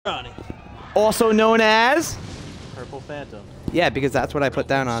Ronnie. Also known as PurplePhantom. Yeah, because that's what I put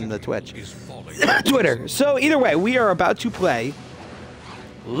down on the Twitch. Twitter. So either way, we are about to play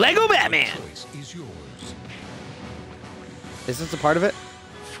Lego Batman. Is this a part of it?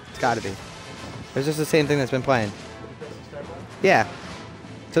 It's gotta be. Or is this the same thing that's been playing? Yeah.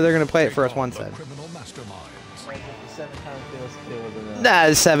 So they're gonna play it for us once then.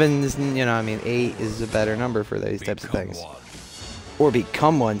 Nah, 7 is, you know, I mean, 8 is a better number for these types of things. Or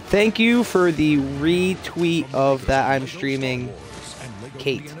become one. Thank you for the retweet of that I'm streaming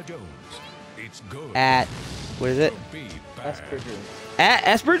Kate. At, what is it? Esper Dreams. At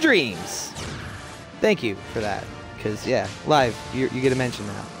Esper Dreams. Thank you for that. Because, yeah, live, you get a mention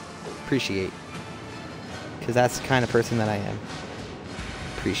now. Appreciate. Because that's the kind of person that I am.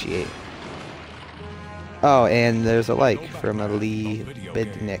 Appreciate. Oh, and there's a like from a Lee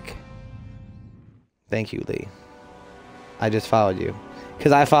Bidnick. Thank you, Lee. I just followed you.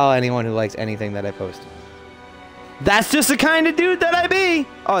 Because I follow anyone who likes anything that I post. That's just the kind of dude that I be!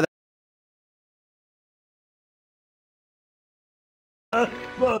 Oh,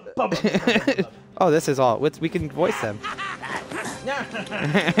 oh, this is all. We can voice them.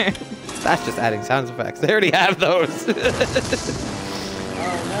 That's just adding sound effects. They already have those.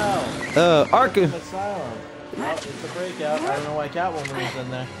 Oh no. Arkham Asylum. Oh, it's a breakout. I don't know why Catwoman is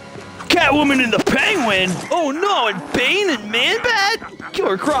in there. Catwoman and the Penguin? Oh no, and Bane and Man-Bat?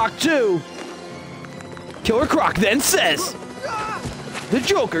 Killer Croc too. Killer Croc then says, "The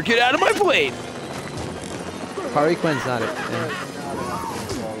Joker, get out of my plane." Harley Quinn's not it. Yeah.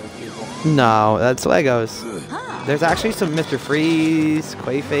 No, that's Legos. There's actually some Mr. Freeze,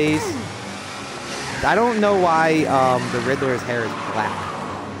 Clayface. I don't know why the Riddler's hair is black.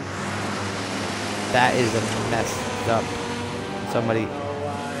 That is a messed up. Somebody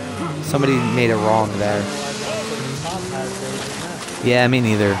made it wrong there. Yeah, me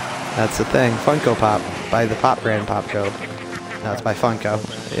neither. That's the thing. Funko Pop by the Pop brand Popco. No, it's by Funko.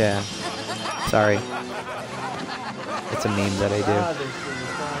 Yeah. Sorry. It's a meme that I do.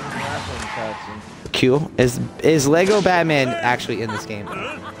 Q is Lego Batman actually in this game?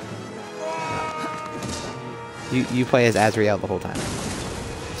 No. You play as Azrael the whole time.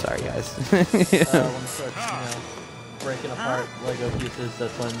 Sorry, guys. Breaking apart Lego pieces.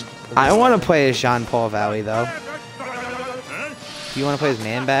 That's when. I want to play as Jean-Paul Valley though. Do you want to play as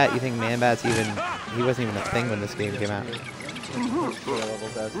Man-Bat? You think Man-Bat's even? He wasn't even a thing when this game came out.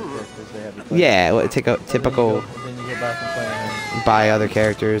 Yeah, well, typical. Then you go back and play buy other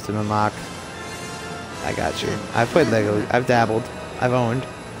characters and unlock. I got you. I've played Lego. I've dabbled. I've owned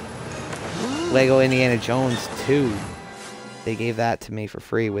Lego Indiana Jones 2. They gave that to me for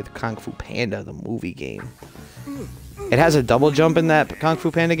free with Kung Fu Panda, the movie game. It has a double jump in that Kung Fu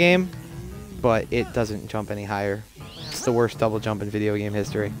Panda game, but it doesn't jump any higher. It's the worst double jump in video game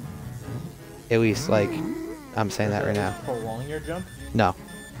history. At least, like, I'm saying that right now. Prolong your jump? No.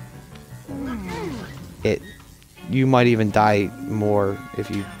 You might even die more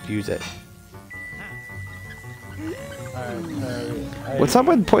if you use it. What's up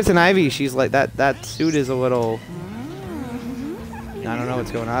with Poison Ivy? She's like, that suit is a little... I don't know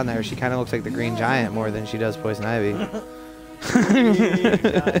what's going on there. She kind of looks like the Green Giant more than she does Poison Ivy.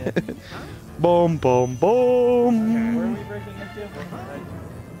 Boom, boom, boom. Where are we breaking into?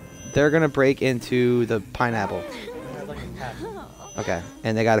 They're gonna break into the pineapple. Okay,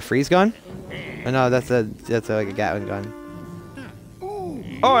 and they got a freeze gun? Oh, no, that's like a Gatling gun.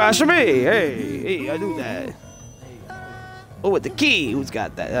 Oh, that's me. Hey, I do that. Oh, with the key. Who's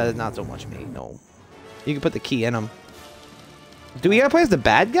got that? Not so much me. No, you can put the key in them. Do we gotta play as the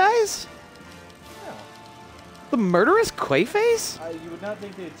bad guys? No. The murderous Clayface? You would not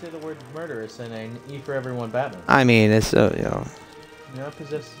think they'd say the word murderous in an E for Everyone Batman. I mean, it's you know. Now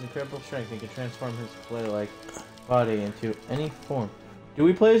possesses incredible strength and can transform his flare-like body into any form. Do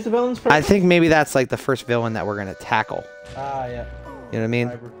we play as the villains first? I think maybe that's like the first villain that we're gonna tackle. Ah, yeah. You know what I mean?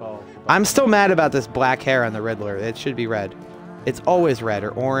 I recall. I'm still mad about this black hair on the Riddler. It should be red. It's always red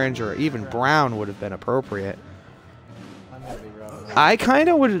or orange or even brown would have been appropriate. I'm gonna be Robin. I kind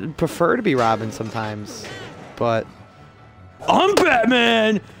of would prefer to be Robin sometimes, but... I'm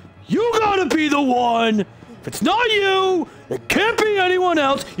Batman! You gotta be the one! If it's not you, it can't be anyone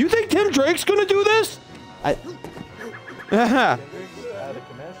else! You think Tim Drake's gonna do this?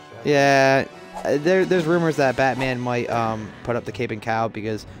 Yeah, there's rumors that Batman might put up the cape and cowl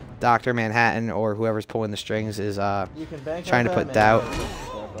because Dr. Manhattan or whoever's pulling the strings is trying to put doubt.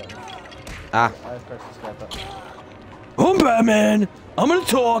 Ah. I'm Batman. I'm gonna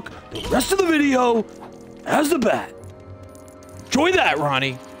talk the rest of the video as the Bat. Enjoy that,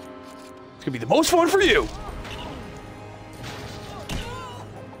 Ronnie. It's gonna be the most fun for you.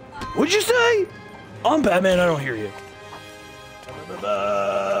 What'd you say? I'm Batman, I don't hear you.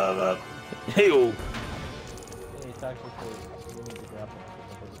 Hey-oh. It's actually crazy. We need to grapple.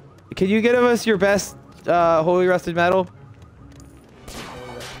 Can you give us your best holy rusted metal?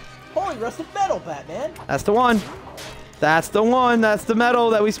 Holy rusted metal, Batman! That's the one. That's the one. That's the metal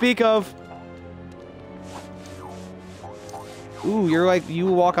that we speak of. Ooh, you're like, you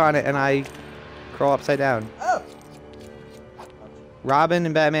walk on it and I crawl upside down. Oh! Robin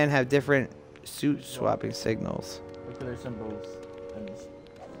and Batman have different suit swapping signals. Look at their symbols. And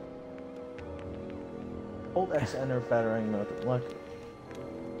hold X to enter battering mode. Look.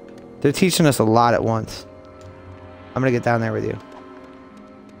 They're teaching us a lot at once. I'm gonna get down there with you.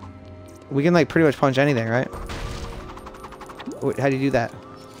 We can like pretty much punch anything, right? Wait, how do you do that?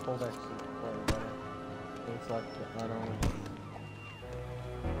 Hold X to play better. It's like not only.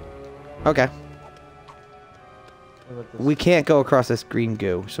 Okay. What about this? We can't go across this green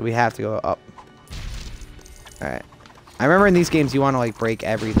goo, so we have to go up. Alright. I remember in these games you want to like break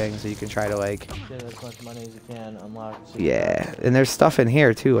everything so you can try to like... Get as much money as you can, unlock... Yeah, and there's stuff in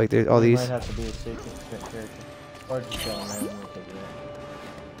here too, like there's all You these... might have to be a secret character. Or just go in there and we'll take it out.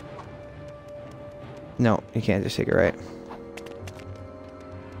 No, you can't just take it right.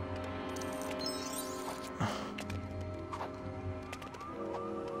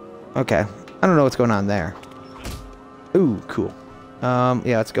 Okay. I don't know what's going on there. Ooh, cool.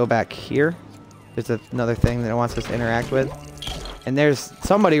 Yeah, let's go back here. There's another thing that it wants us to interact with. And there's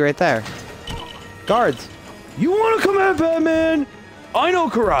somebody right there. Guards. You want to come at Batman? I know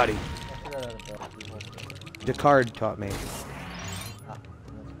karate. I forgot how to build people. The card taught me. Ah,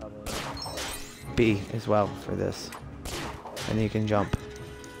 that's probably it. B as well for this. And you can jump.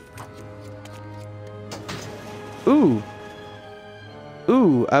 Ooh.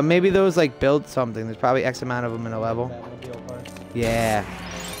 Ooh, maybe those like build something. There's probably X amount of them in a level. Batmobile parts. Yeah.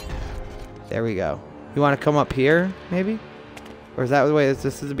 There we go. You want to come up here, maybe? Or is that the way? This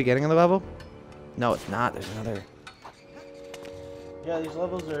is the beginning of the level? No, it's not. There's another. Yeah, these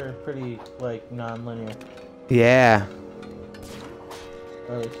levels are pretty, like, non-linear. Yeah.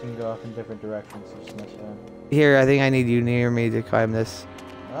 Or at least you can go off in different directions. So just mess around. Here, I think I need you near me to climb this.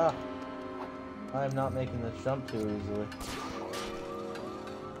 Ah. I'm not making this jump too easily.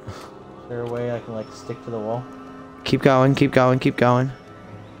 Is there a way I can, like, stick to the wall? Keep going, keep going, keep going.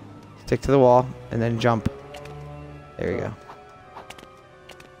 Stick to the wall, and then jump. There you go.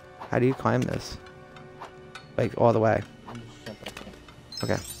 How do you climb this? Like, all the way. I'm just jumping.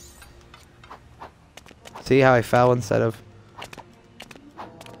 Okay. See how I fell instead of...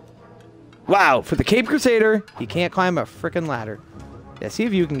 Wow! For the Cape Crusader, he can't climb a frickin' ladder. Yeah, see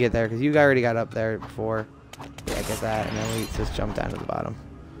if you can get there, because you already got up there before. Yeah, get that, and then we just jump down to the bottom.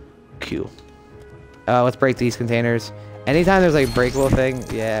 Cool. Let's break these containers. Anytime there's like breakable thing,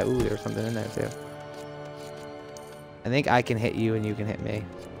 yeah, ooh, there's something in there too. I think I can hit you and you can hit me.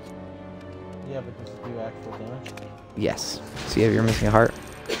 Yeah, but does it do actual damage? Yes. See if you're missing a heart?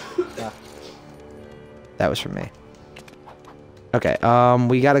 Ah. That was from me. Okay,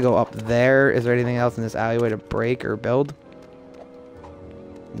 we gotta go up there. Is there anything else in this alleyway to break or build?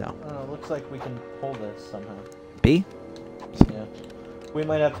 No. I don't know, looks like we can pull this somehow. B? Yeah. We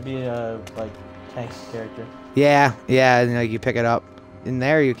might have to be a, like, tank character. Yeah, yeah, and like you pick it up. In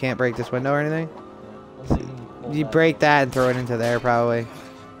there, you can't break this window or anything? Yeah. Let's see if we can pull You that. break that and throw it into there, probably.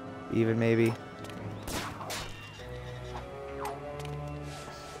 Even maybe.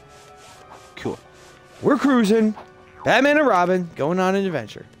 Cool. We're cruising. Batman and Robin going on an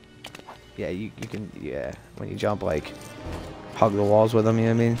adventure. Yeah, you can, yeah, when you jump, like, hug the walls with them,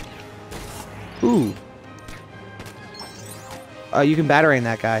 you know what I mean? Ooh. You can batarang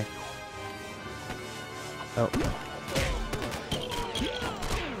that guy. Oh.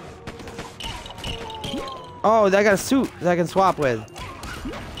 Oh, I got a suit that I can swap with.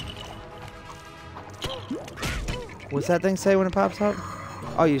 What's that thing say when it pops up?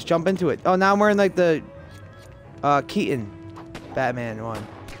 Oh, you just jump into it. Oh, now I'm wearing like the Keaton Batman one.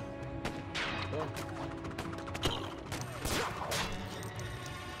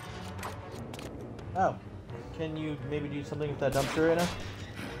 Oh. Can you maybe do something with that dumpster right now?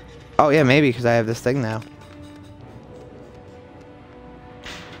 Oh yeah, maybe because I have this thing now.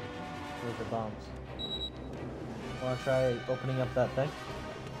 Where's the bombs? Wanna try opening up that thing?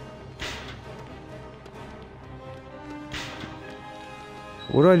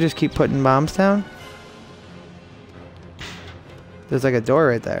 What do I just keep putting bombs down? There's like a door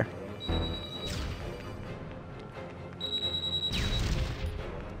right there.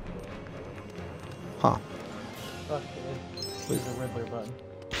 Huh. Fuck, it's the Riddler button.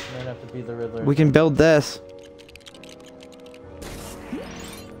 Might have to be the Riddler. We can build this.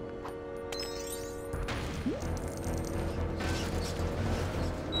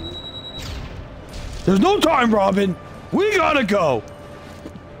 There's no time, Robin. We gotta go.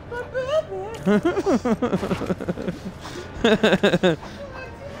 There's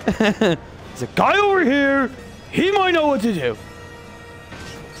a guy over here. He might know what to do.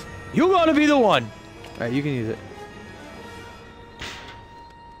 You gotta be the one. All right, you can use it.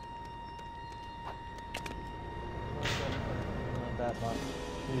 That one.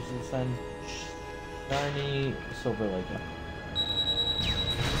 Usually send shiny silver like that.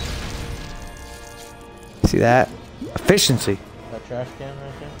 See that? Efficiency. That trash can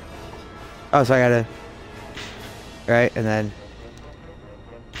right there. Oh, so I gotta. Right, and then.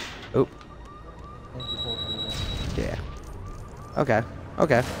 Oop. Thank you for that. Yeah. Okay.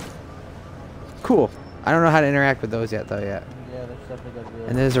 Okay. Cool. I don't know how to interact with those yet, though. Yet. Yeah, there's definitely got to be.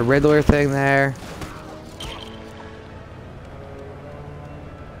 And there's a Riddler thing there.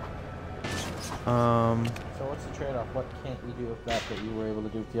 So what's the trade-off? What can't you do with that you were able to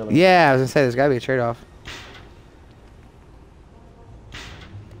do with the other? Yeah, I was gonna say there's gotta be a trade-off.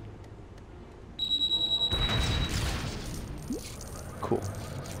 Cool.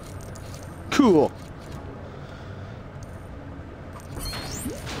 Cool.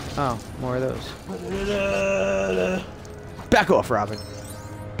 Oh, more of those. Back off, Robin.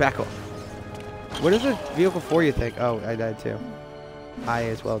 Back off. What is the vehicle for, you think? Oh, I died too. I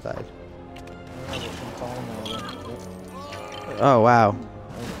as well died. Oh, wow. Is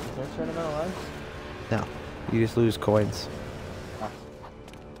there a certain amount of lives? No. You just lose coins.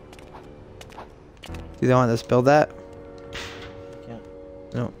 You don't want to build that? You can't.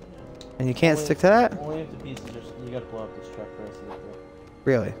 No. And you can't stick to that? Only if the pieces are... You gotta blow up this truck for us to get through.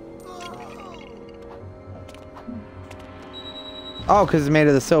 Really? Oh, because it's made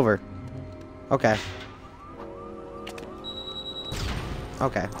of the silver. Okay.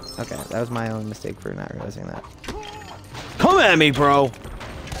 Okay. Okay. That was my own mistake for not realizing that. Come at me, bro.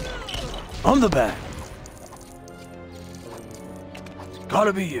 I'm the bad. It's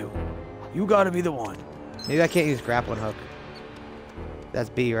gotta be you. You gotta be the one. Maybe I can't use grappling hook. That's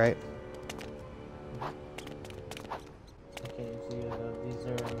B, right? Okay, so these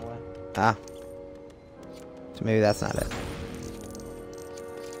are in the way. Ah. So maybe that's not it.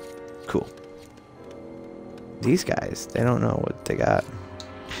 Cool. These guys, they don't know what they got.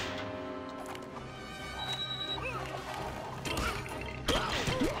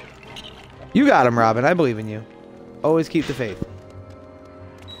 You got him, Robin. I believe in you. Always keep the faith.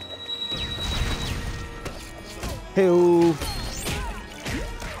 Hey-oh.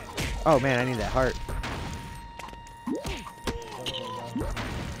 Oh, man, I need that heart.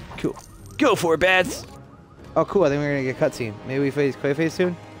 Cool. Go for it, Bats. Oh, cool. I think we're going to get a cutscene. Maybe we face Clayface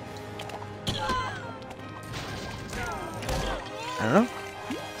soon? I don't know.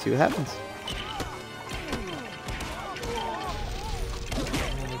 See what happens.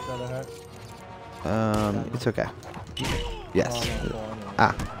 It's okay. Yes.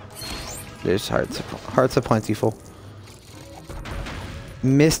 Ah. There's hearts are plentiful.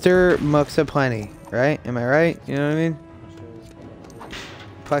 Mr. Mooks aplenty, right? Am I right? You know what I mean?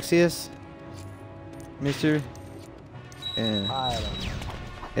 Plexius? Mr. Yeah.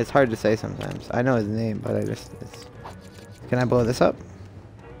 It's hard to say sometimes. I know his name, but it's... Can I blow this up?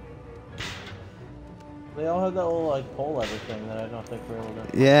 They all have that little like pole lever thing that I don't think we're able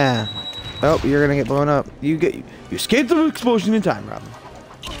to. Yeah. Oh, you're gonna get blown up. You escaped the explosion in time, Robin.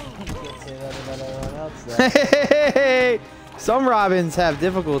 You can't say that about everyone else. Though. Hey, some Robins have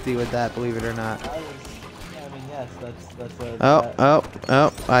difficulty with that, believe it or not. I mean, yes, that's a.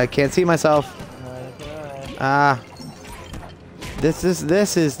 Oh! I can't see myself. Ah. This is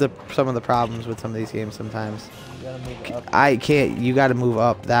some of the problems with some of these games sometimes. You gotta move up. I can't. You got to move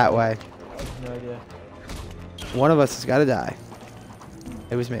up that way. I have no idea. One of us has got to die.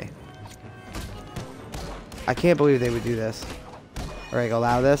 It was me. I can't believe they would do this. All right,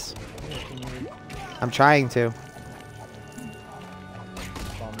 allow this. I'm trying to.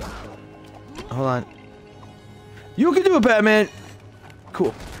 Hold on. You can do it, Batman.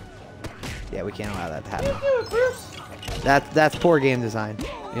 Cool. Yeah, we can't allow that to happen. That's poor game design. You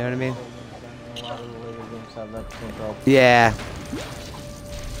know what I mean? A lot of the later games have that same problem. Yeah.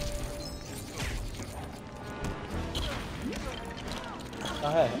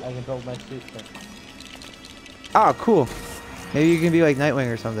 Oh hey, I can build my suit thing. Oh, cool. Maybe you can be like Nightwing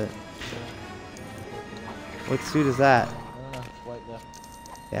or something. What suit is that? I don't know, it's white though.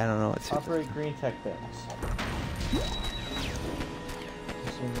 Yeah, I don't know what suit. Operate green tech bins.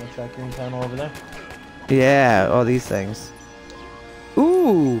 Assuming that's that green panel over there. Yeah, all these things.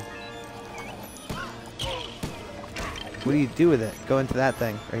 Ooh! What do you do with it? Go into that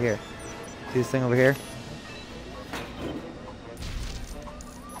thing right here. See this thing over here?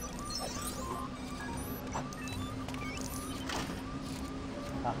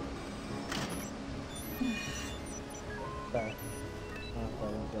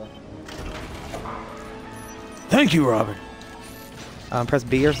 Thank you, Robin. Press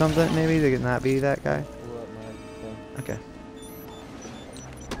B or something, maybe, to not be that guy. Okay.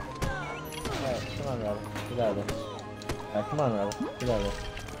 Alright, come on, Robin. Get out of there. Alright, come on, Robin. Get out of there.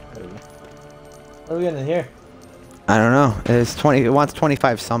 There we go. What are we getting in here? I don't know. It's 20. It wants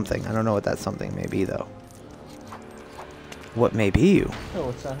 25 something. I don't know what that something may be though. What may be you? Oh,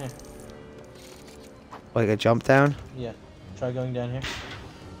 what's down here? Like a jump down? Yeah. Try going down here.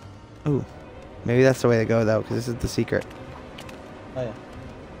 Ooh. Maybe that's the way to go though, because this is the secret. Oh yeah.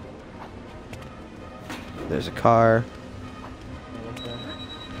 There's a car.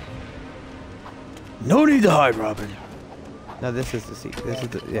 No need to hide, Robin. No, this is the secret. This is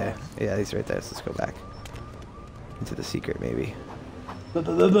the yeah. He's right there. So let's go back into the secret, maybe. They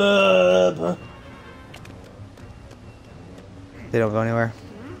don't go anywhere.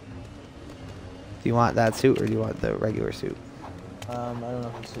 Do you want that suit or do you want the regular suit? I don't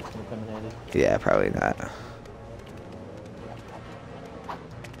know if the suit's gonna come in handy. Yeah, probably not.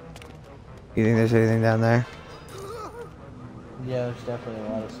 You think there's anything down there? Yeah, there's definitely a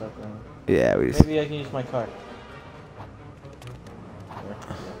lot of stuff around. Yeah, we just... Maybe I can use my car.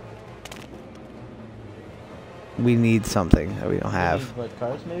 We need something that we don't have. Need, like,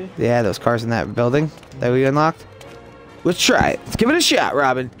 cars, maybe? Yeah, those cars in that building that we unlocked. Let's try it. Let's give it a shot,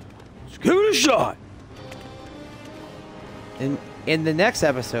 Robin. Let's give it a shot. In the next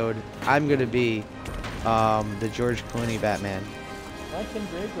episode, I'm gonna be the George Clooney Batman. Am I Tim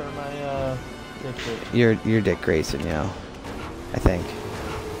Drake or am I Dick Drake? You're Dick Grayson, you know. I think.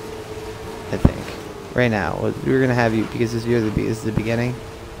 Right now, we're gonna have you because this is the beginning.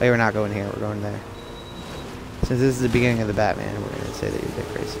 Oh, we're not going here. We're going there. Since this is the beginning of the Batman, we're gonna say that you're Dick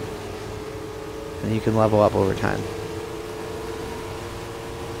Grayson, and you can level up over time.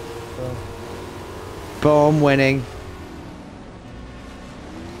 So, Boom, winning.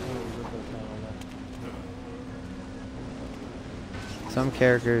 Some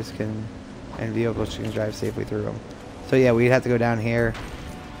characters can, and vehicles can drive safely through them. So yeah, we'd have to go down here.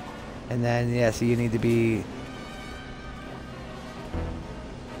 And then, yeah, so you need to be...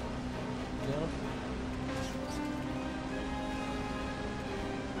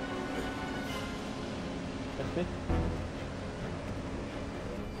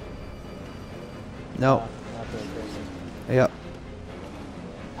 No. Yep.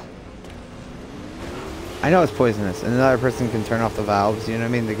 I know it's poisonous, and another person can turn off the valves, you know what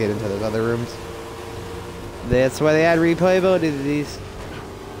I mean, to get into those other rooms. That's why they add replayability to these.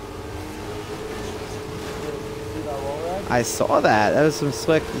 I saw that. That was some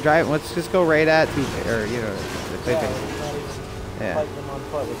slick driving. Let's just go right at or you know, the Clayface. Yeah.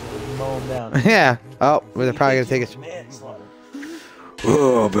 Yeah. Oh, they're probably gonna take it.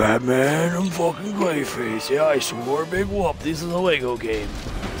 Oh, Batman, I'm fucking Clayface. Yeah, I swore, big whoop. This is a Lego game.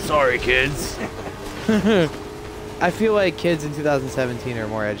 Sorry, kids. I feel like kids in 2017 are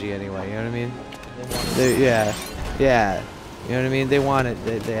more edgy anyway. You know what I mean? Yeah. You know what I mean? They want it.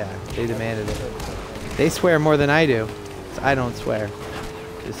 They demanded it. They swear more than I do. I don't swear.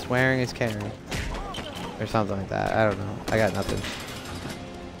 Just swearing is caring. Or something like that. I don't know. I got nothing.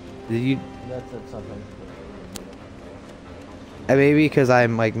 Did you... That's something. Maybe because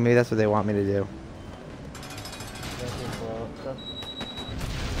I'm like, maybe that's what they want me to do.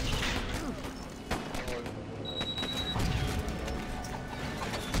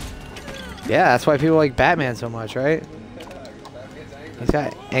 Yeah, that's why people like Batman so much, right? He's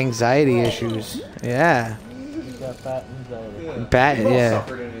got anxiety issues. Yeah. He's got bat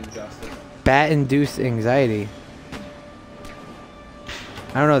anxiety. Bat-induced anxiety.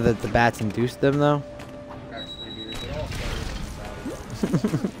 I don't know that the bats induced them though.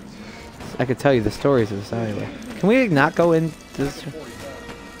 I could tell you the stories of this anyway. Can we not go into this?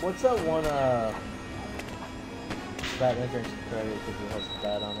 What's that one Batman drinks credit because it has a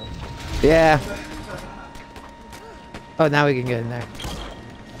bat on it? Yeah. Oh, now we can get in there.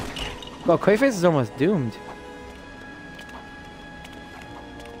 Well, Clayface is almost doomed.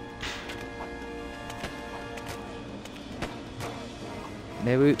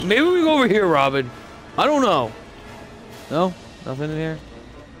 Maybe we go over here, Robin. I don't know. No? Nothing in here?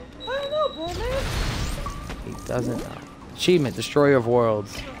 I don't know, Batman. He doesn't know. Achievement, Destroyer of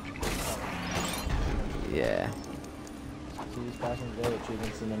Worlds. Yeah. So these back in the day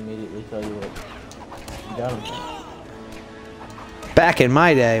achievements and then immediately tell you what you got them. Back in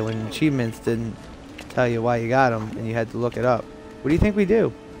my day when achievements didn't tell you why you got them and you had to look it up. What do you think we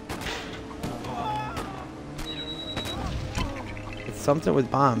do? It's something with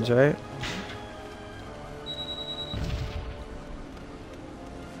bombs, right?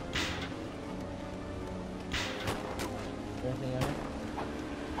 Anything on here?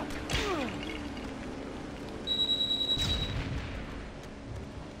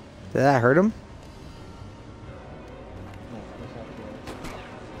 Did that hurt him? No, that's not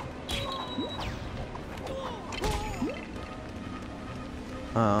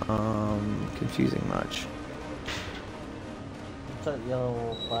good. Confusing much. What's that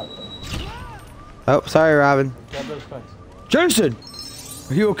yellow platform? Oh, sorry, Robin. Grab those coins. Jason,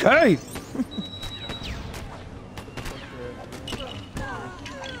 are you okay?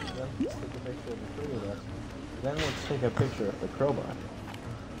 Then let's take a picture of the crowbar.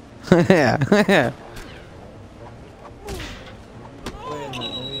 Yeah. Yeah. Wait a minute,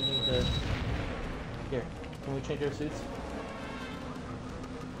 maybe we need to... Here, can we change our suits?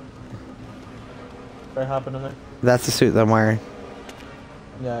 Try hopping in there? That's the suit that I'm wearing.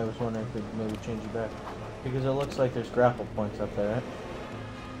 Yeah, I was wondering if we could maybe change it back. Because it looks like there's grapple points up there, right?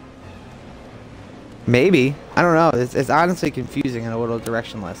 Maybe. I don't know. It's honestly confusing and a little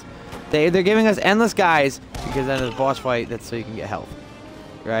directionless. They're giving us endless guys because then there's a boss fight that's so you can get health.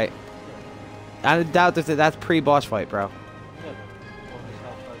 Right? I doubt that's pre-boss fight, bro. Yeah, but won't this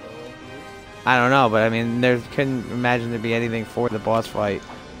help by the way to use? I don't know, but I mean, there couldn't imagine there be anything for the boss fight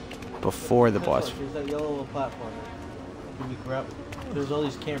before the boss. Look, there's that yellow little platform. Can we grab? There's all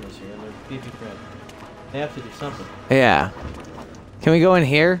these cameras here, and they're beeping red. They have to do something. Yeah. Can we go in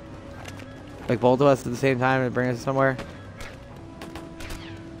here? Like both of us at the same time and bring us somewhere?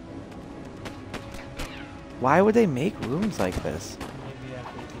 Why would they make rooms like this? Maybe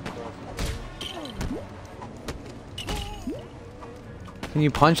after we keep crossing. Can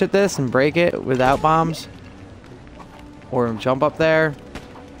you punch at this and break it without bombs? Or jump up there?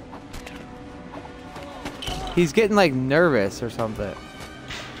 He's getting like nervous or something.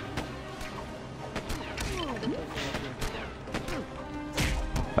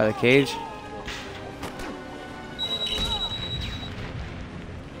 By the cage?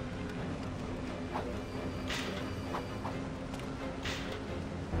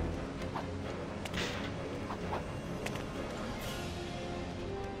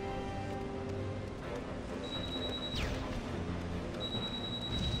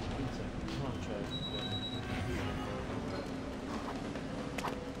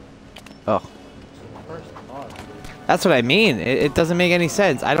 Oh. That's what I mean. It doesn't make any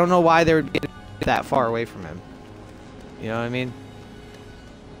sense. I don't know why they would be that far away from him. You know what I mean?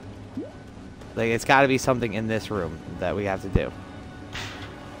 Like, it's got to be something in this room that we have to do.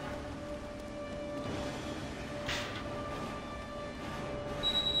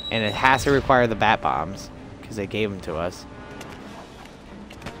 And it has to require the bat bombs, because they gave them to us.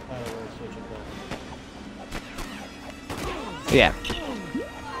 Yeah.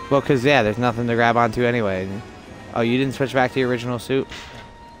 Well, because, yeah, there's nothing to grab onto anyway. Oh, you didn't switch back to your original suit?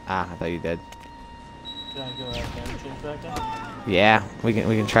 Ah, I thought you did. Can I go out there and change back in? Yeah, we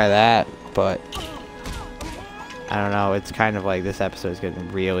can try that, but I don't know. It's kind of like this episode is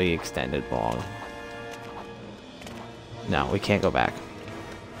getting really extended long. No, we can't go back.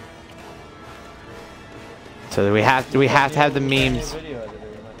 So we have to have the memes.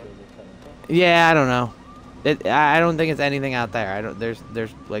 Yeah, I don't know. I don't think it's anything out there.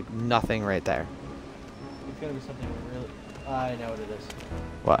 There's like nothing right there. It's gonna be something really. I know what it is.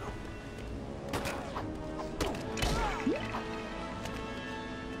 What?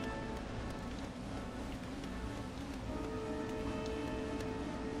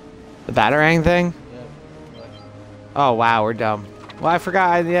 The Batarang thing? Yeah. Oh wow, we're dumb. Well, I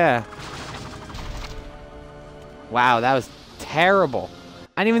forgot. Yeah. Wow, that was terrible.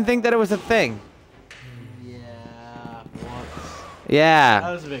 I didn't even think that it was a thing. Yeah. Whoops. Yeah.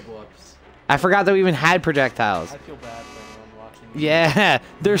 That was a big whoops. I forgot that we even had projectiles. I feel bad for anyone watching. Yeah,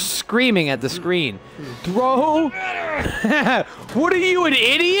 they're screaming at the screen. Bro, what are you, an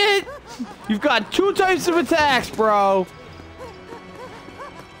idiot? You've got 2 types of attacks, bro.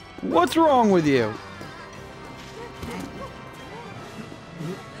 What's wrong with you?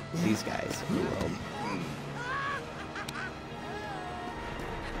 These guys.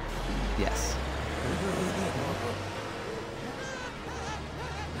 Yes.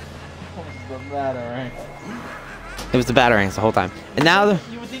 The Batarang. It was the Batarangs the whole time. And now the...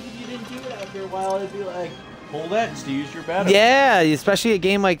 You would think if you didn't do it after a while, it'd be like, hold X to use your Batarang. Yeah, especially a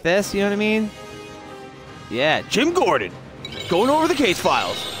game like this, you know what I mean? Yeah, Jim Gordon, going over the case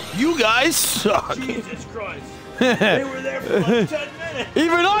files. You guys suck. Jesus Christ. They were there for like 10 minutes.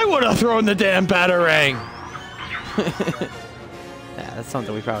 Even I would have thrown the damn Batarang. Yeah, that's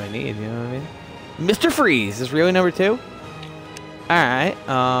something we probably need, you know what I mean? Mr. Freeze is really number 2? Alright,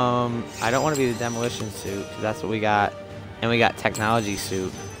 I don't want to be the demolition suit, 'cause that's what we got. And we got technology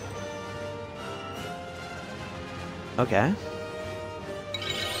suit. Okay.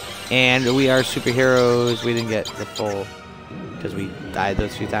 And we are superheroes. We didn't get the full because we died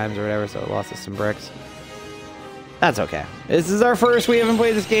those few times or whatever, so it lost us some bricks. That's okay. This is our first. We haven't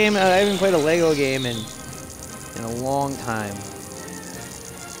played this game. I haven't played a Lego game in a long time.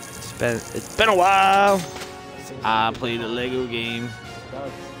 It's been a while. I played a Lego game.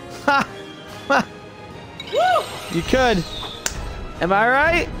 Ha! You could. Am I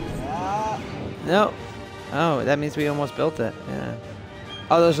right? Yeah. No. Oh, that means we almost built it. Yeah.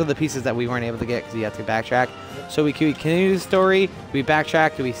 Oh, those are the pieces that we weren't able to get because you have to backtrack. So we continue the story. We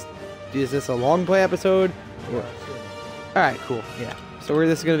backtrack. Is this a long play episode? All right, cool. Yeah. So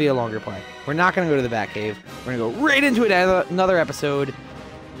this is going to be a longer play. We're not going to go to the back cave. We're going to go right into another episode.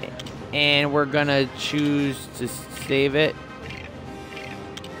 And we're going to choose to save it.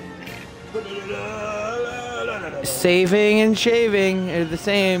 Saving and shaving are the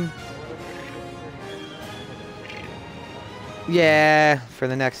same. Yeah, for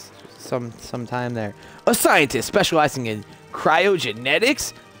the next some time there. A scientist specializing in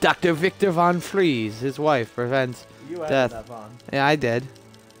cryogenetics, Dr. Victor von Fries, his wife, prevents death. That Von. Yeah, I did.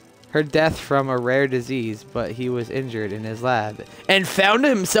 Her death from a rare disease, but he was injured in his lab and found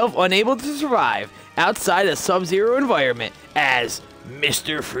himself unable to survive outside a sub-zero environment as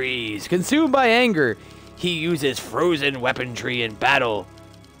Mr. Freeze. Consumed by anger, he uses frozen weaponry in battle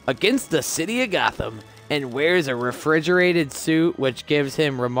against the city of Gotham and wears a refrigerated suit which gives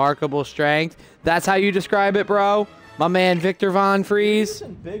him remarkable strength. That's how you describe it, bro? My man Victor von Freeze.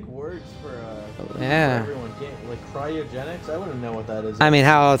 Using big words for Yeah. for everyone. Like cryogenics, I wouldn't know what that is. I mean,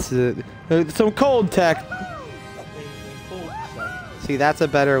 how else is it? Some cold tech. Cold stuff. See, that's a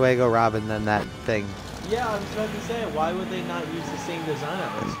better Lego Robin than that thing. Yeah, I was about to say, why would they not use the same design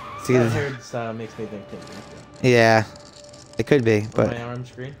of this? See, That hair style makes me think yeah, it could be, but my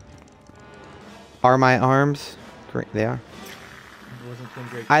arms green. are my arms green? They are. Wasn't Tim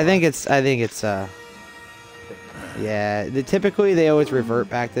Drake I think it's yeah. Typically they always revert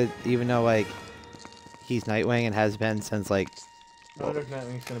back to, even though like he's Nightwing and has been since like I wonder if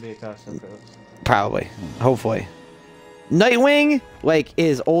Nightwing's gonna be a costume for this. probably, hopefully. Nightwing like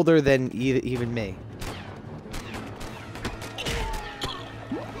is older than even me.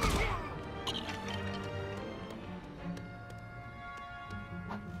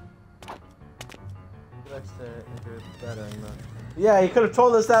 Yeah, he could have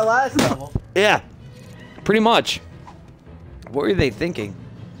told us that last level. Yeah, pretty much. What were they thinking?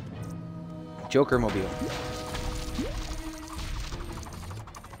 Joker Mobile.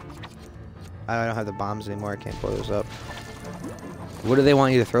 I don't have the bombs anymore. I can't blow those up. What do they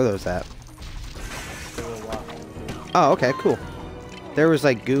want you to throw those at? Oh, okay, cool. There was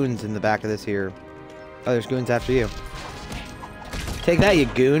like goons in the back of this here. Oh, there's goons after you. Take that, you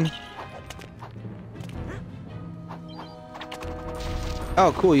goon.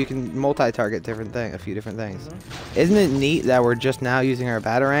 Oh, cool. You can multi-target a few different things. Isn't it neat that we're just now using our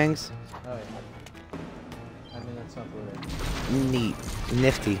batarangs? Oh, yeah. I mean, that's not what it is. Neat.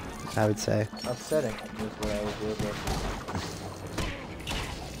 Nifty, I would say. Upsetting is what I would do.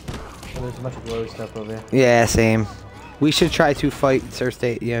 Oh, there's a bunch of glowy stuff over here. Yeah, same. We should try to fight Sir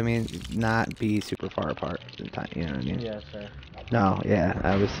State, you know what I mean? Not be super far apart at the time, you know what I mean? Yeah, fair. No, yeah,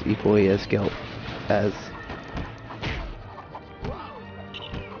 I was equally as guilt as...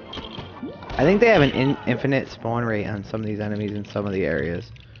 I think they have an infinite spawn rate on some of these enemies in some of the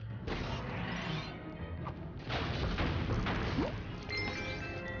areas.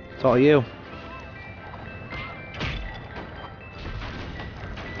 It's all you.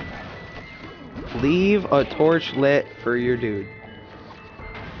 Leave a torch lit for your dude.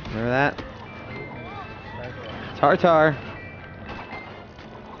 Remember that? Tartar.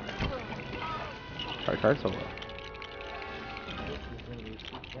 Tartar solo.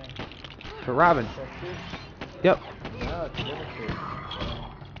 For Robin. Yep.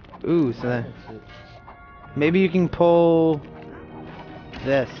 Ooh, so then maybe you can pull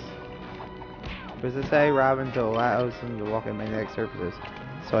this. What does it say? Robin to allows him to walk on magnetic surfaces.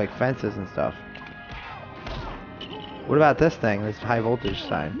 So like fences and stuff. What about this thing? This high voltage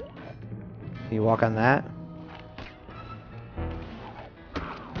sign. Can you walk on that?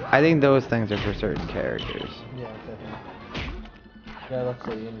 I think those things are for certain characters. Yeah, definitely. Yeah, let's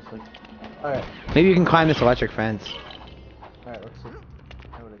see. Like... Alright. Maybe you can climb this electric fence. Alright, let's see.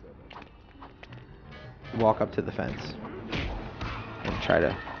 How would I go? Walk up to the fence. And try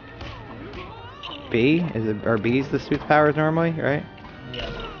to... B? Is it, are B's the suit's powers normally, right? Yeah,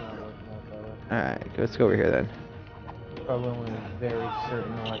 that's not working out that way. Alright, let's go over here then. Probably only very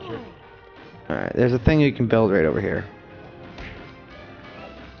certain electric. Alright, there's a thing you can build right over here.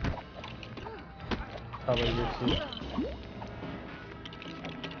 Probably your suit.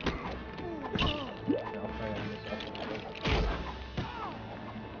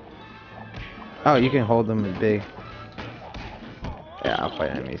 Oh, you can hold them with B. Yeah, I'll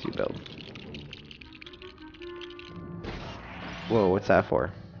fight enemies you build. Whoa, what's that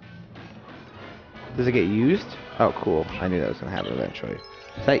for? Does it get used? Oh, cool. I knew that was gonna happen eventually.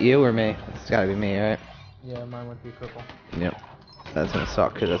 Is that you or me? It's gotta be me, right? Yeah, mine would be purple. Yep. That's gonna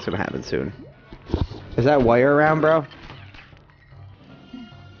suck, because that's gonna happen soon. Is that wire around, bro?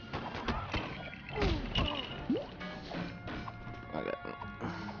 Okay.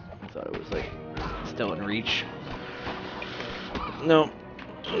 I thought it was, like, still in reach. No.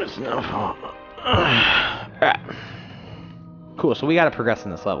 It's enough. Alright. Cool, so we gotta progress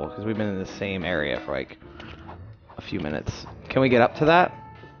in this level, because we've been in the same area for, like, a few minutes. Can we get up to that?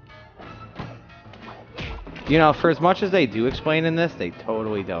 You know, for as much as they do explain in this, they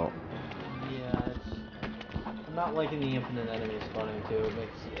totally don't. Yeah, I'm not liking the infinite enemies spawning too.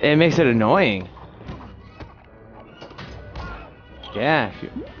 It makes it annoying. Yeah, if you...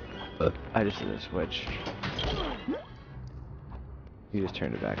 I just did a switch. You just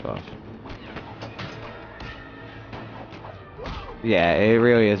turned it back off. Yeah, it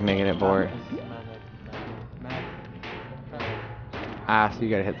really is making it boring. Ah, so you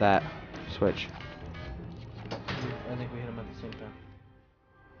gotta hit that switch. I think we hit them at the same time.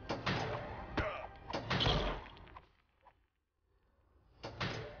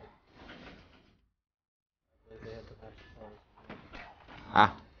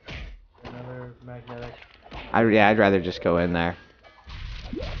 Ah. Another magnetic. Yeah, I'd rather just go in there.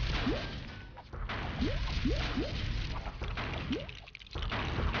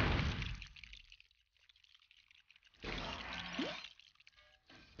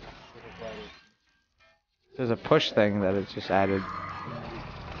 There's a push thing that it's just added.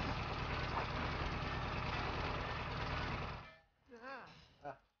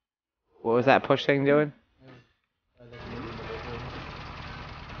 What was that push thing doing?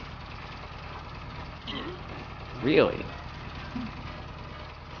 Really?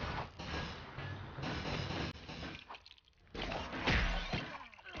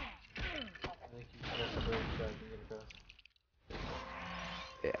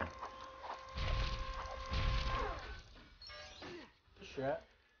 Yeah. Strap.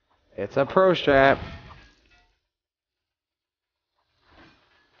 It's a pro strap.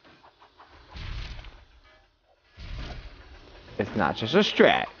 It's not just a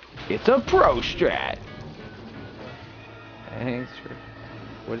strat. It's a pro strat. Thanks for...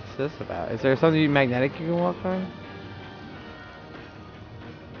 What's this about? Is there something magnetic you can walk on?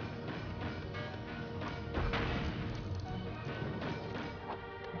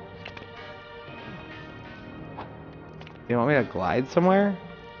 You want me to glide somewhere?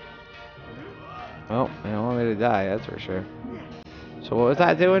 Well, you don't want me to die, that's for sure. So what was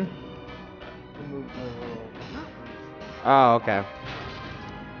that doing? Oh, okay.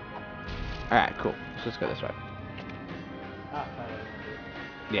 Alright, cool. So let's go this way.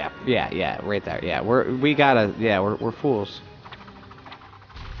 Yeah, right there. Yeah, we're fools.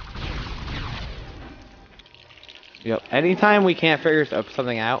 Yep. Anytime we can't figure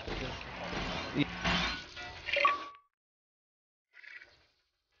something out.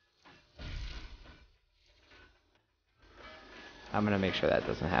 I'm gonna make sure that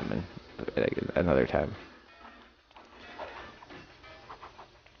doesn't happen another time.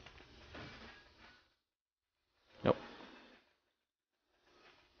 Nope.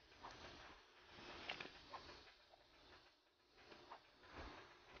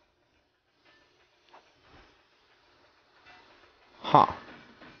 Huh.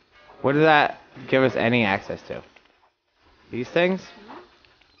 What does that give us any access to? These things?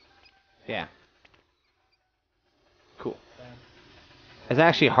 Yeah. Cool. It's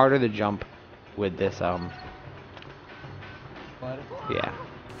actually harder to jump with this, yeah.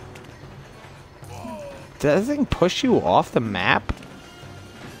 Does that thing push you off the map?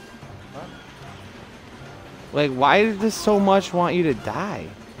 Like, why does this so much want you to die?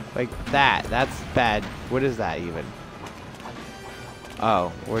 Like, that's bad. What is that, even?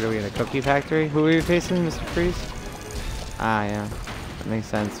 Oh, what are we in a cookie factory? Who are you facing, Mr. Freeze? Ah, yeah. That makes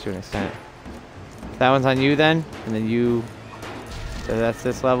sense to an extent. That one's on you, then? And then you... So that's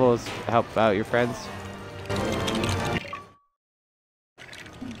this level, is help out your friends?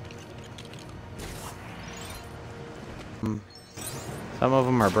 Some of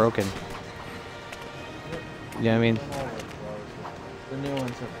them are broken. You know what I mean? The new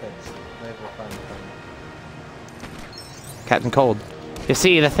ones are fixed. They were fun. Captain Cold. You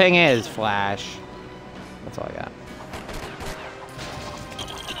see, the thing is, Flash. That's all I got.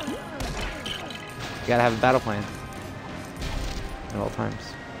 You gotta have a battle plan. At all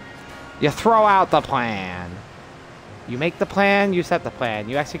times. You throw out the plan. You make the plan, you set the plan.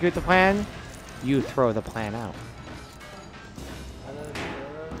 You execute the plan, you throw the plan out.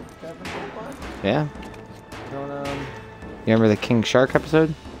 Yeah. You remember the King Shark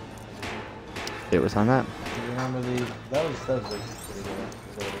episode? It was on that. You remember that was a pretty good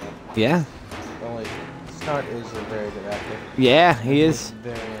episode. Yeah. Only Snart is a very good actor. Yeah, he is.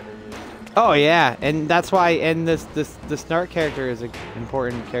 Very underused. Oh yeah, and that's why. And the Snart character is an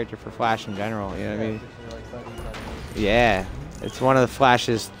important character for Flash in general. You know what I mean? Yeah, it's one of the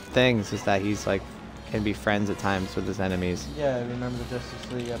Flash's things is that he's like can be friends at times with his enemies. Yeah, I remember the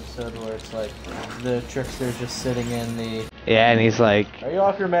Justice League episode where it's like the Trickster's just sitting in the. Yeah, and he's like, "Are you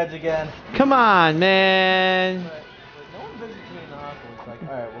off your meds again?" "Come on, man." But no one visits me in the hospital. It's like,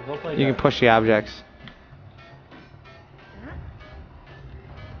 all right, we'll go play. You can push the objects.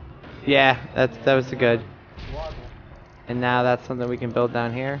 Yeah, that was good. And now that's something we can build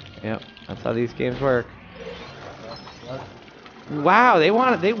down here. Yep, that's how these games work. Wow, they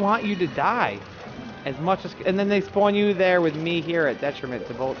want you to die as much as, and then they spawn you there with me here at detriment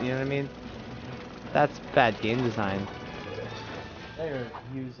to both. You know what I mean? That's bad game design. They are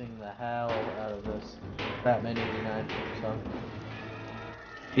using the hell out of this Batman '89 stuff.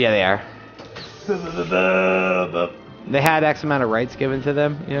 Yeah, they are. They had X amount of rights given to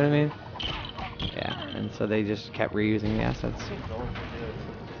them, you know what I mean? Yeah, and so they just kept reusing the assets.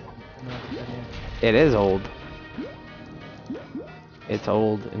 It is old. It's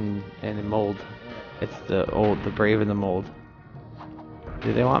old and in mold. It's the brave and the mold.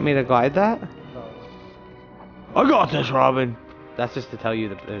 Do they want me to glide that? I got this, Robin! That's just to tell you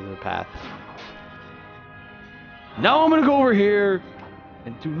that there's a path. Now I'm gonna go over here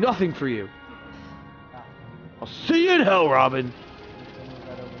and do nothing for you. I'll see you in hell, Robin.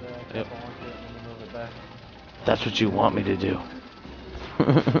 Yep. That's what you want me to do.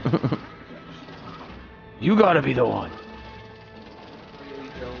 You gotta be the one.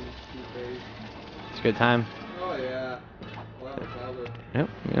 It's a good time. Oh yeah. Yep,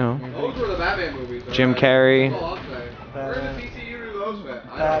 you know. Those were the Batman movies. Jim Carrey. Where did DC those fit?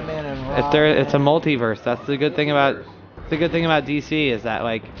 Batman and Robin. It's a multiverse. That's the good thing about. The good thing about DC is that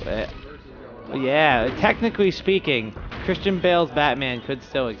like. Yeah, technically speaking, Christian Bale's Batman could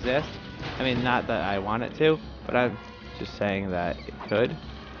still exist. I mean, not that I want it to, but I'm just saying that it could.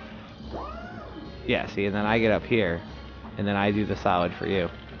 Yeah, see, and then I get up here, and then I do the solid for you.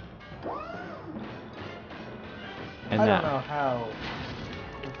 And I don't know how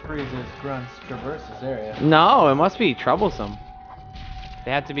Frieza's grunts traverse this area. No, it must be troublesome.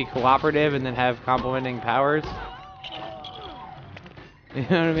 They have to be cooperative and then have complementing powers. You know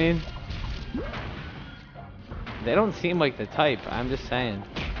what I mean? They don't seem like the type, I'm just saying.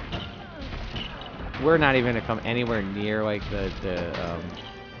 We're not even gonna come anywhere near like the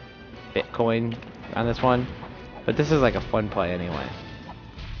Bitcoin on this one. But this is like a fun play anyway.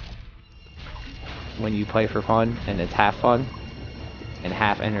 When you play for fun and it's half fun and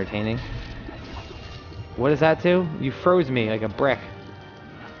half entertaining. What does that do? You froze me like a brick.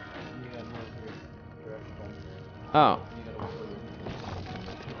 Oh.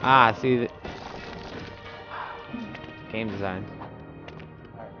 Ah, see the game design.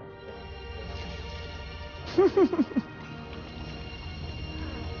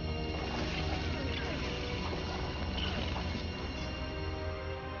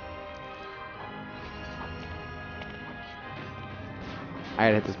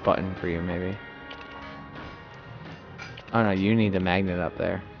 I'd hit this button for you, maybe. Oh no, you need the magnet up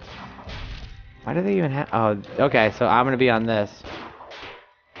there. Why do they even have? Oh, okay. So I'm gonna be on this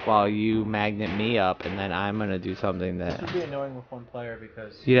while you magnet me up, and then I'm gonna do something that. It would be annoying with one player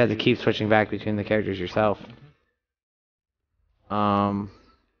because you'd have to keep switching back between the characters yourself. Another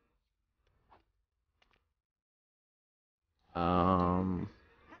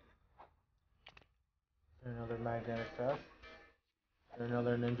magnetic path.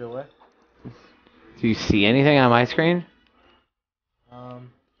 Another ninja way. Do you see anything on my screen?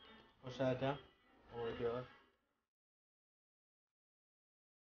 Push that down. Over to your left.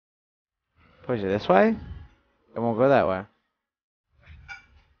 Push it this way? It won't go that way. I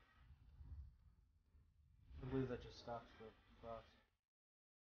believe that just stops the cross.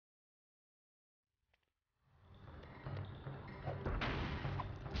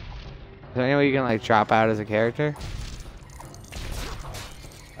 Is there any way you can like drop out as a character?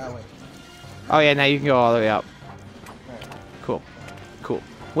 That way. Oh yeah, now you can go all the way up. Cool. Cool.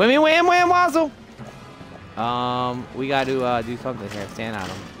 Whammy wham wham wazzle! We gotta do something here. Stand on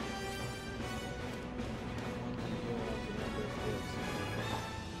them.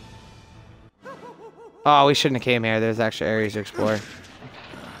 Oh, we shouldn't have came here. There's extra areas to explore.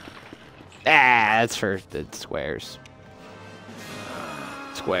 Ah, that's for the squares.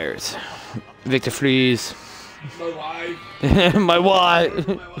 Squares. Victor Freeze. My wife. My wife.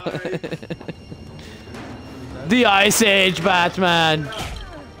 My wife. The Ice Age Batman.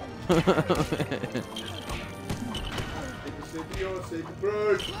 Take the video, save the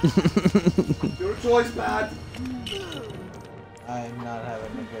bird. Your choice, Pat. I'm not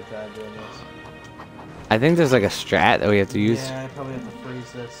having a good time doing this. I think there's like a strat that we have to use. Yeah, I probably have to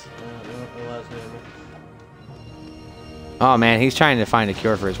freeze this. It allows me to... Oh man, he's trying to find a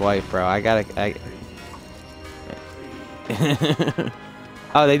cure for his wife, bro.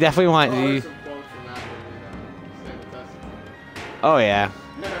 Oh, they definitely want you. Oh yeah,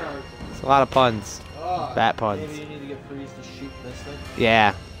 it's a lot of puns. Bat puns. Maybe you need to get freeze to shoot this thing.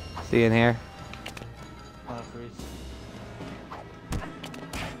 Yeah. See in here? Come on, freeze.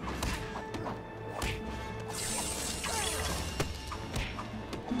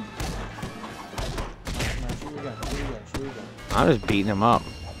 I'm just beating him up.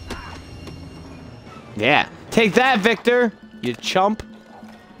 Yeah. Take that, Victor! You chump.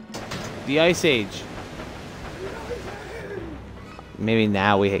 The Ice Age. Maybe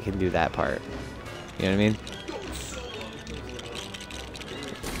now we can do that part. You know what I mean?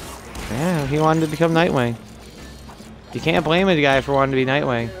 Yeah, he wanted to become Nightwing. You can't blame a guy for wanting to be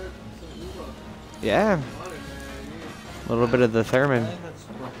Nightwing. Yeah. A little bit of the Thurman.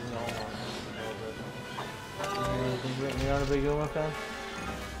 You're not a big Uma fan?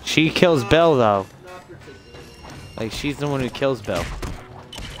 She kills Bill, though. Like, she's the one who kills Bill.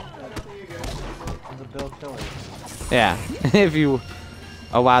 The Bill killer. Yeah. If you...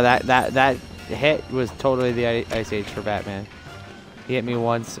 Oh, wow, that hit was totally the Ice Age for Batman. He hit me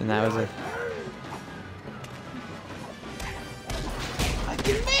once, and that was it. I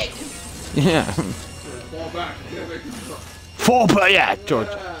can make it. Yeah. Fall back. Fall back. Yeah, George.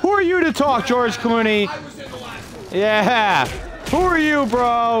 Who are you to talk, George Clooney? I was in the last one. Yeah. Who are you,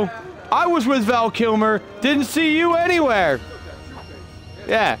 bro? I was with Val Kilmer. Didn't see you anywhere.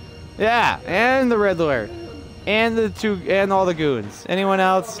 Yeah. Yeah. And the Riddler. And the two, and all the goons. Anyone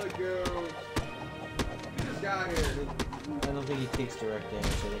else? I don't think he takes direct damage. I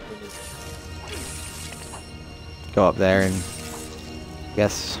think we just... Go up there and...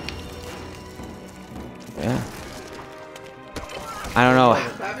 Guess... Yeah. I don't know.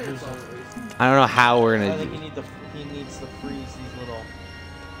 I don't know how we're I gonna... think he needs to freeze these little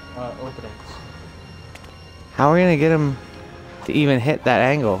openings. How are we gonna get him to even hit that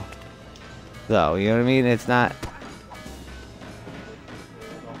angle? Though, you know what I mean? It's not...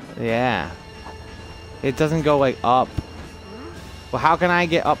 Yeah. It doesn't go, like, up. Well, how can I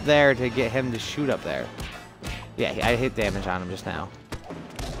get up there to get him to shoot up there? Yeah, I hit damage on him just now.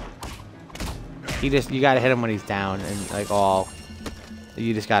 You gotta hit him when he's down and, like, all...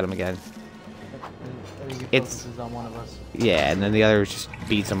 You just got him again. It's... on one of us. Yeah, and then the other just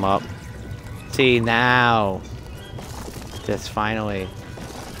beats him up. See, now... Just finally...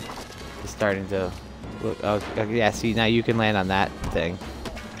 It's starting to... Look, oh, yeah, see, now you can land on that thing.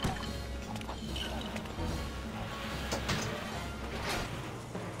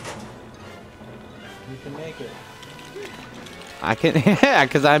 You can make it. I can... Yeah,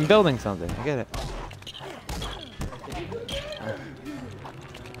 because I'm building something. I get it.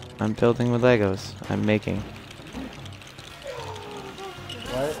 I'm building with Legos. I'm making.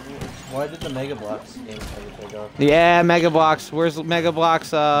 Why did the Mega Bloks game ever take off? Yeah, Mega Bloks. Where's Mega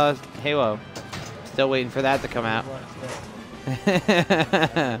Bloks Halo? Still waiting for that to come out.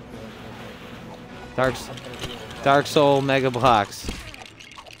 Dark Soul Mega Bloks.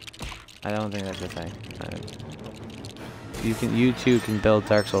 I don't think that's a thing. You too can build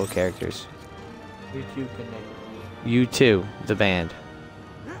Dark Soul characters. You too can make it. You too, the band.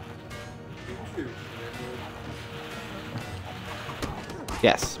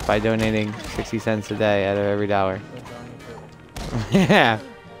 Yes, by donating 60 cents a day out of every dollar. Yeah.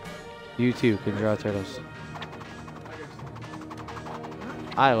 You too can draw turtles.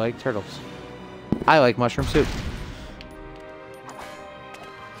 I like turtles. I like mushroom soup.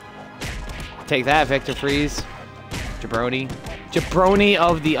 Take that, Victor Freeze. Jabroni. Jabroni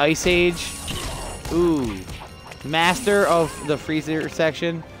of the Ice Age. Ooh. Master of the freezer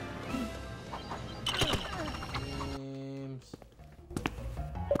section.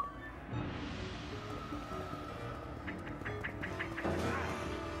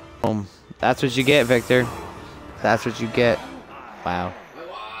 That's what you get, Victor. That's what you get. Wow.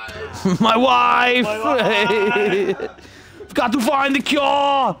 My wife! I've got to find the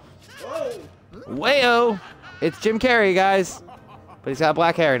cure! Wayo! It's Jim Carrey, guys. But he's got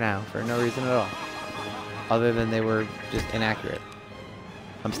black hair now for no reason at all. Other than they were just inaccurate.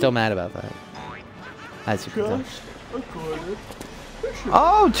 I'm still mad about that. As you can tell.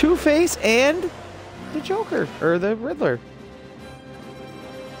 Oh, Two-Face and the Joker. Or the Riddler.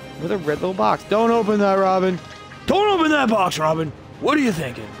 With a red little box. Don't open that, Robin. Don't open that box, Robin. What are you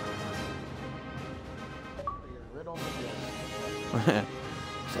thinking? Is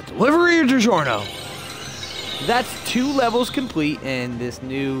that delivery or DiGiorno? That's 2 levels complete in this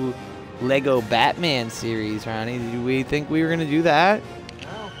new Lego Batman series, Ronnie. Did we think we were going to do that?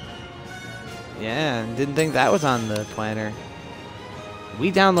 No. Yeah, didn't think that was on the planner.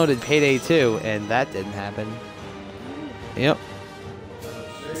 We downloaded Payday 2, and that didn't happen. Yep.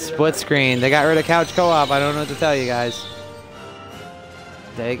 Split screen. They got rid of couch co-op. I don't know what to tell you guys.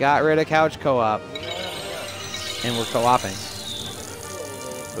 They got rid of couch co-op. And we're co-oping.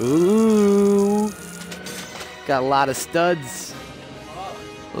 Ooh. Got a lot of studs.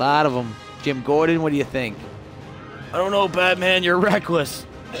 A lot of them. Jim Gordon, what do you think? I don't know, Batman. You're reckless.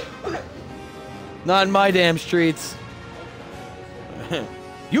 Not in my damn streets.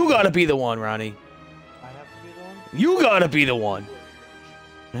 You gotta be the one, Ronnie. I have to be the one? You gotta be the one.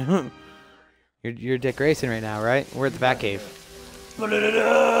 You're Dick Grayson right now, right? We're at the Batcave.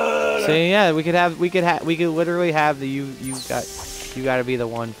 So yeah, we could literally have the you gotta be the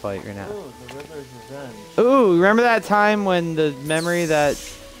one fight right now. Ooh, the Riddler's Revenge. Ooh, remember that time when the memory that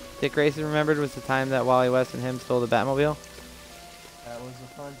Dick Grayson remembered was the time that Wally West and him stole the Batmobile? That was a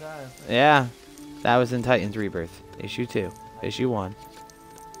fun time. Yeah, that was in Titans Rebirth, issue 2, issue 1,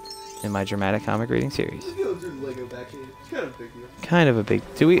 in my dramatic comic reading series. Let's go through the Lego Batcave. It's kind of a big deal. Kind of a big.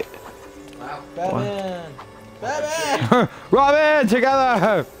 Do we? Wow. Batman! Batman! Robin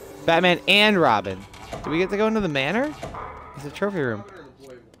together. Batman and Robin. Do we get to go into the manor? It's a trophy room.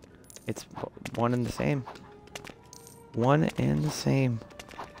 It's one and the same. One and the same.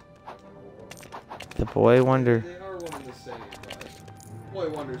 The Boy Wonder. They are one and the same, but Boy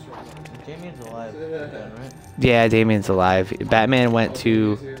Wonder's from Damien's alive again, right? Yeah, Damien's alive. Batman went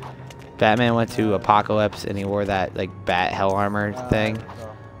to Apocalypse and he wore that like bat hell armor thing.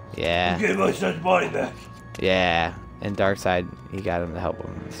 Yeah. Give my son's body back. Yeah. And Darkseid, he got him to help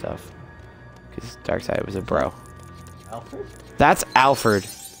him and stuff. Because Darkseid was a bro. Alfred? That's Alfred.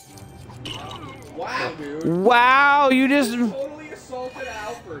 Wow, dude. Wow, you just Totally assaulted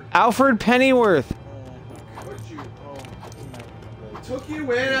Alfred. Alfred Pennyworth. Would you? Oh, Took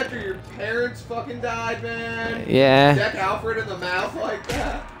you in after your parents fucking died, man. Yeah. Deck Alfred in the mouth like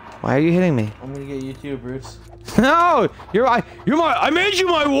that. Why are you hitting me? I'm gonna get you too, Bruce. No, I made you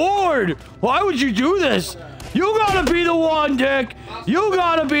my ward. Why would you do this? You gotta be the one, Dick. You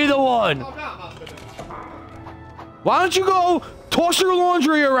gotta be the one. Why don't you go toss your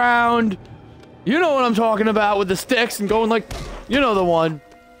laundry around? You know what I'm talking about with the sticks and going like, you know the one.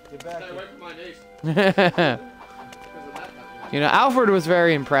 Get back Stay here. away from my niece. Because of that kind You know, Alfred was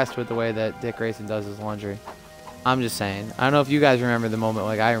very impressed with the way that Dick Grayson does his laundry. I'm just saying. I don't know if you guys remember the moment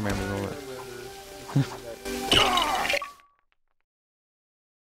like I remember the moment.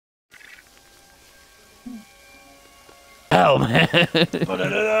 Hell, man. Get into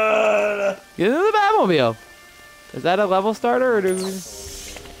the Batmobile. Is that a level starter or do we...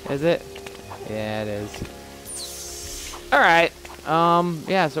 Is it? Yeah, it is. Alright.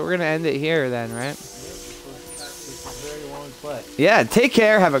 Yeah, so we're gonna end it here then, right? It's a very long play. Yeah, take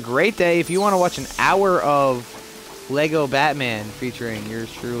care. Have a great day. If you want to watch an hour of Lego Batman featuring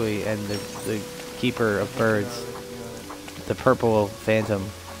yours truly and the keeper of birds, the Purple Phantom,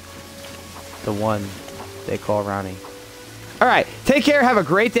 the one they call Ronnie. All right, take care. Have a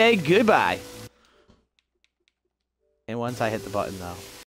great day. Goodbye. And once I hit the button, though.